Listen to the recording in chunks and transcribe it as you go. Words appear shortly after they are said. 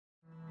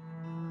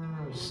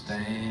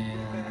stand.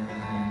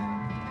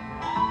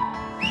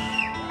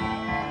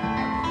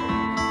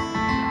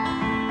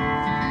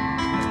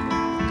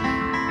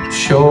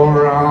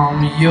 Sure,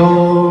 I'm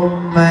your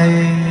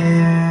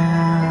man,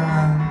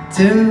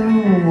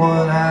 do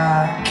what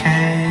I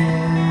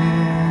can,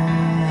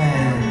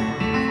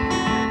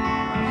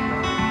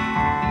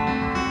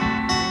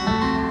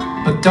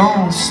 but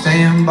don't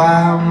stand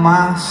by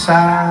my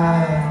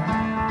side,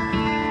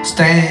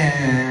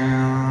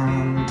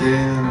 stand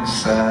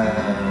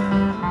aside.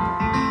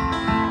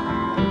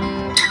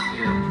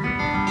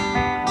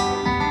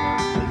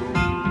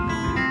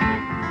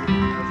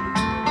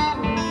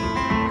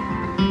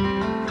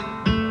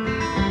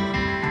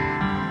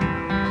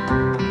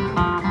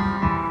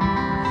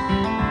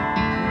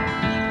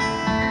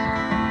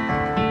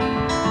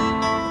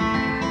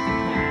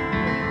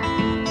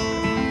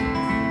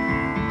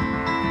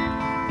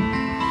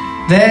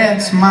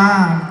 That's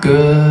my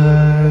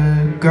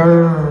good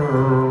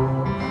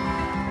girl,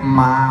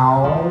 my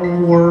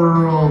whole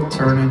world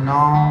turning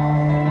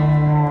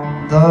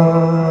on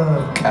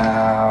the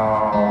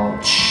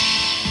couch.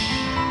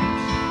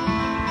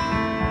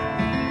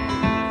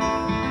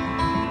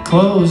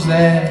 Close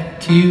that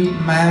cute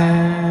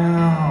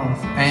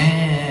mouth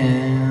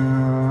and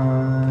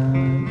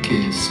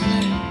kiss me.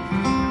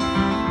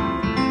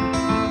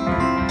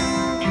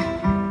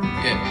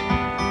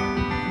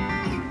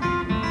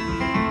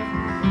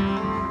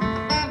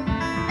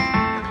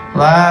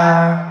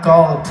 Like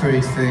all the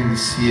pretty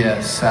things,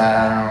 yes,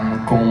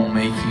 I'm gonna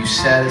make you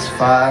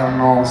satisfied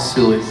on all the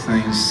silly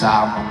things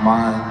inside my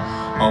mind.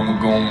 I'm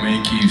gonna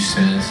make you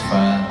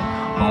satisfied.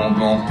 I'm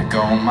gonna pick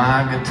on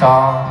my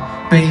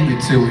guitar, baby,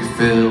 till we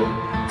fill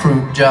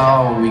fruit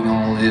jar. We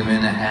gonna live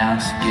in a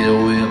house, get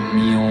away with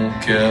me on the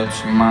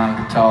couch, and my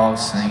guitar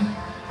sing.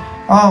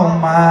 Oh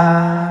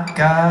my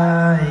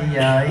God,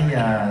 yeah,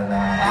 yeah,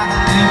 yeah. I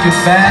think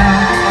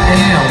about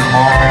him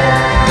all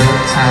the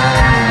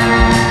time.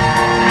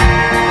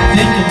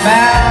 Think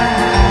about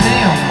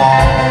them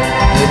all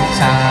the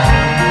time.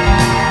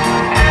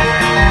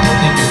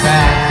 Think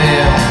about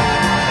them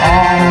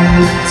all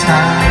the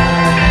time.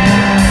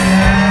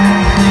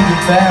 Think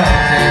about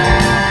them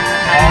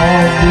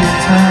all the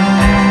time.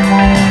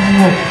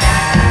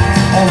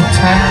 All the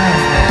time.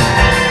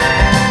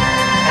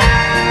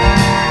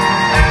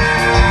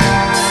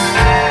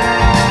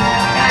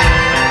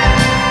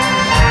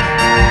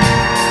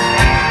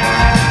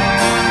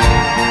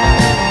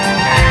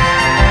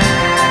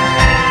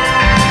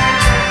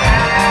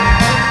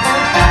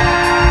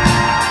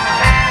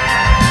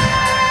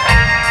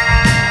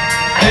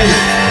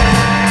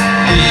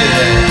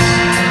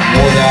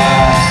 What I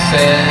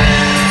said,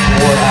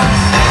 what I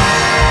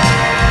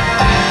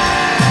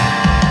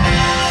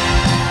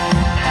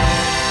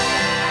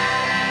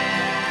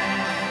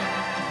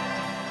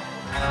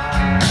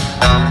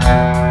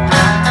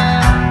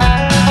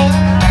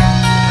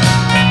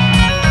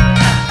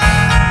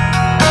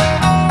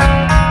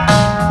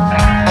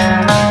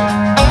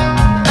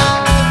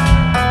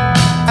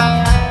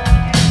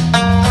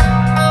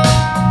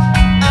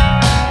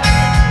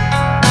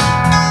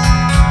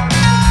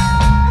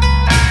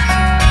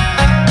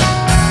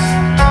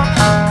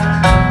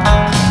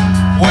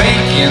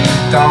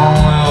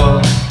dawn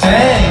of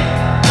day.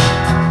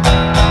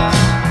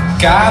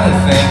 Gotta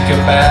think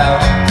about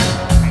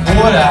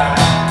what I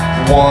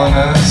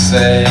wanna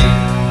say.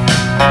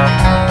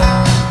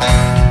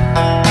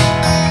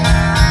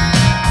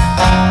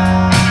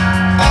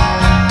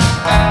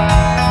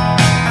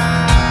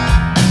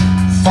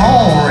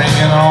 Phone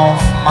ringing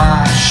off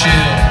my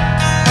ship.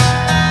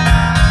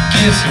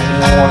 Guess you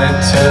wanted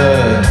to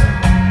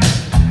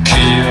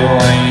kill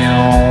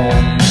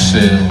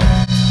himself.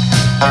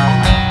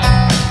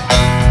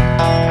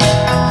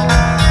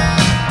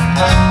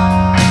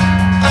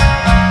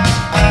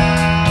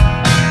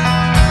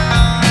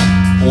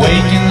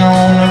 Waking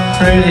on a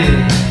pretty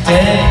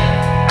day.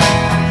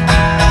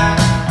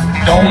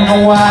 Don't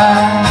know why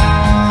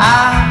I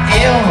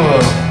ever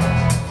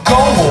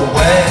go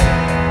away.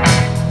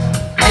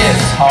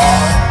 It's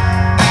hard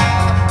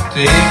to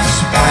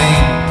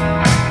explain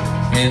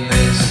in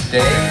this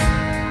day.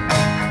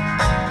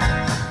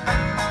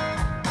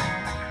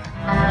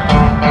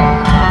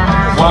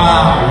 Why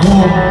I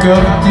woke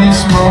up this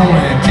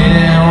morning,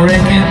 didn't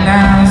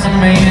recognize the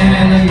man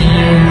in the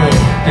mirror.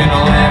 Then I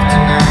laughed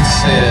and I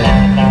said,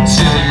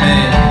 silly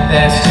man,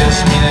 that's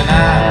just me. And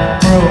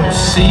I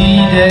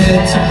proceeded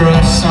to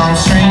brush some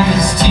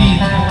stranger's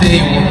teeth.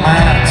 They were my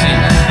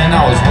teeth, and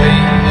I was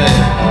waiting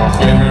there,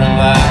 quivering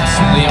like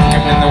some leaf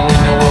came in the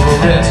window of a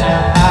rest.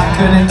 I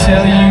couldn't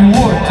tell you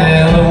what the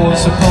hell it was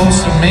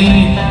supposed to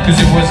mean,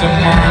 cause it was a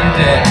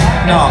Monday,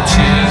 no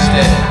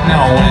Tuesday,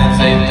 no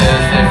Wednesday,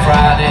 Thursday,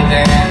 Friday,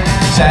 then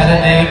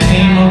Saturday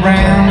came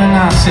around and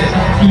I said,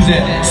 who's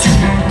that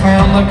stupid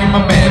clown like in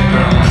my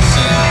bedroom?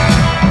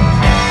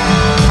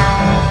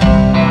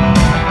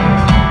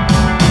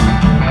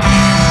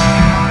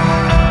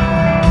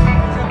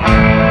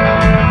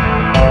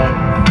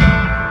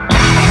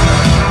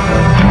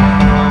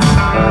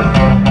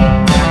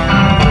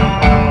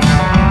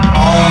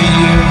 All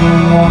you ever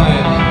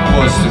wanted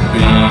was to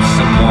be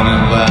someone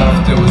that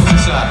left. It was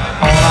just like,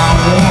 all I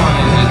want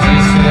is to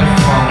just have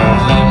fun,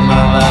 live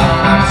my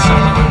life like the son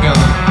of a gun.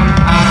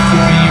 I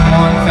could be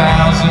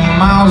 1,000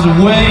 miles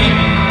away,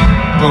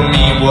 but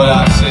mean what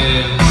I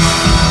said.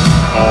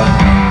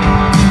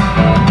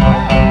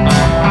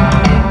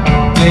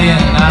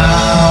 Then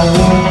I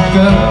woke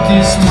up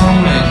this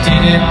morning,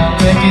 didn't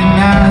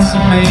recognize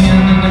the man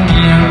in the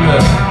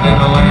mirror. Then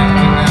I laughed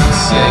and I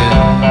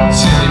said,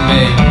 silly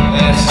me,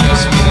 that's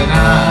just me. Then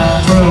I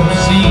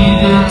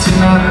proceeded to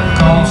not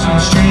call some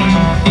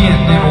stranger. He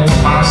had never was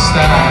my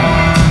style,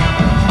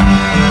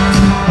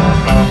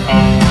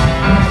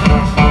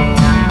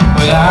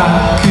 but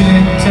I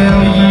couldn't tell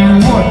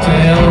you what the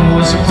hell it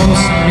was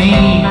supposed to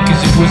mean, cause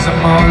it was a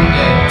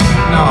Monday,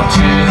 no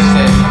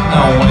Tuesday,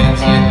 no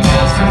Wednesday,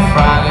 Thursday,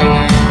 Friday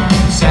night.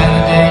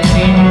 Saturday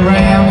came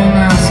around and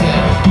I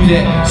said, who's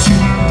that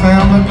super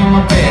clown look in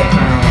my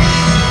bathroom?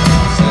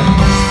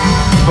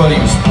 But he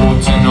was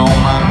sporting all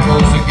my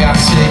clothes, I got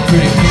sick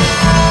pretty good.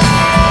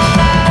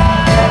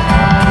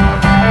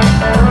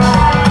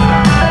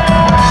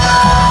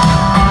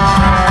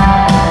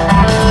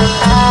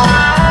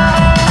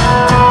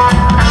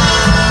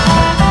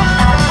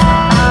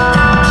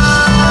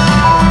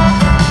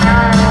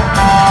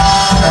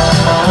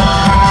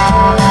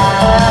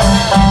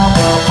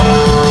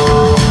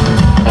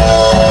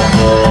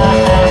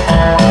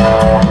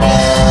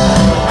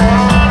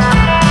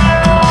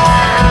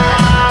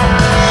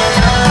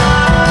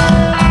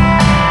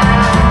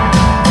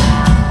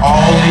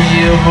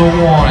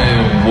 Ever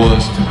wanted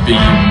was to be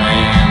a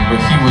man, but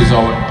he was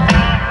always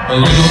a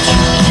little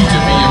too cute to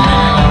be a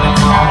man, and the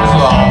mom was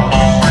lost.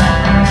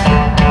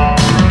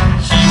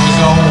 He was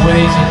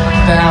always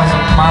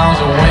 1,000 miles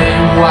away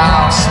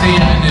while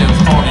standing in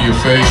front of your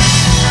face.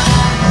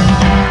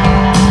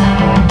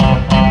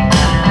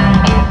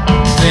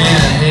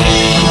 Then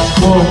he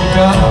woke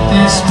up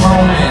this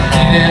morning,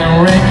 didn't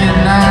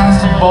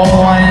recognize the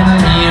boy in the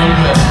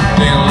mirror.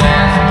 Then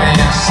laughed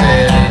and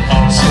said,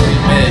 silly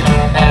me,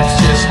 that's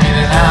just me.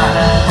 Then I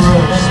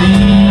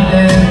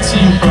proceeded to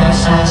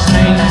brush on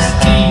stranger's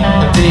teeth,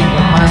 but they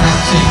were my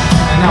teeth,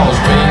 and I was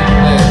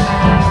waiting there,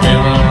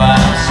 wearing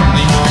lights and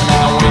leaving in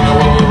the window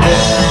of the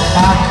red.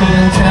 I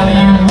couldn't tell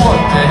you what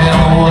the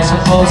hell it was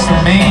supposed to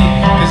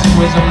mean, cause it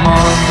was a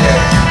Monday,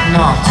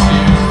 not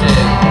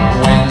Tuesday.